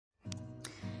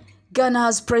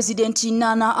Ghana's President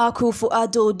Nana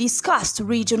Akufo-Addo discussed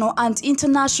regional and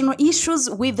international issues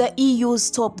with the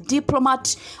EU's top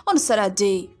diplomat on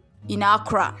Saturday in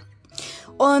Accra.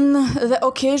 On the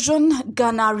occasion,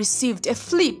 Ghana received a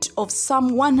fleet of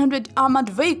some 100 armored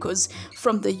vehicles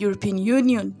from the European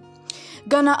Union.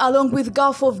 Ghana, along with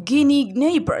Gulf of Guinea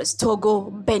neighbors Togo,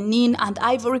 Benin, and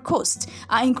Ivory Coast,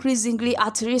 are increasingly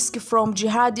at risk from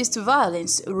jihadist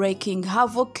violence wreaking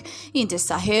havoc in the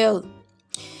Sahel.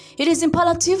 It is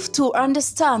imperative to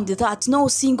understand that no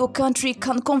single country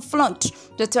can confront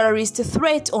the terrorist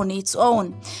threat on its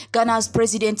own. Ghana's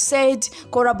president said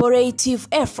collaborative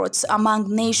efforts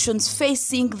among nations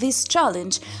facing this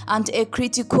challenge and a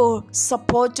critical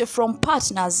support from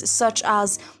partners such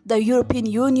as the European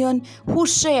Union, who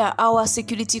share our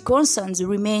security concerns,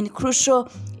 remain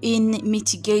crucial in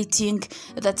mitigating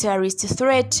the terrorist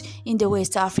threat in the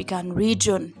West African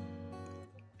region.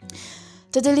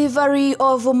 The delivery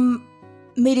of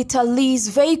military lease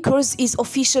vehicles is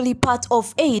officially part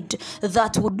of aid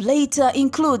that would later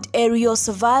include aerial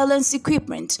surveillance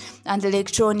equipment and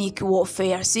electronic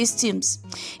warfare systems.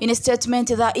 In a statement,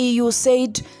 the EU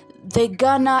said the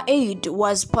Ghana aid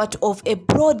was part of a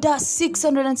broader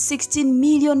 €616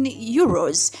 million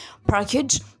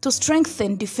package to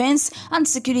strengthen defense and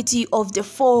security of the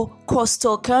 4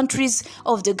 coastal countries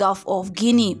of the Gulf of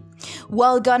Guinea.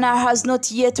 While Ghana has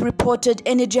not yet reported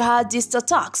any jihadist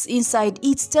attacks inside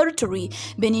its territory,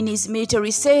 Benin's military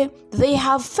say they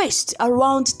have faced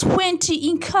around 20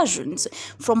 incursions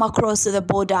from across the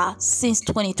border since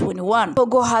 2021.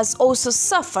 Togo has also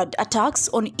suffered attacks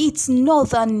on its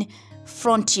northern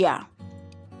frontier.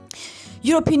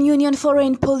 European Union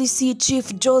Foreign Policy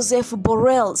Chief Joseph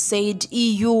Borrell said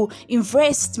EU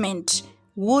investment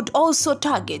would also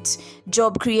target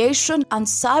job creation and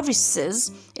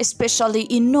services, especially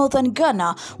in northern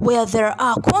Ghana, where there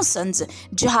are concerns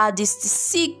jihadists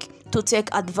seek to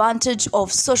take advantage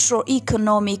of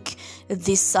socio-economic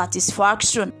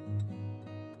dissatisfaction.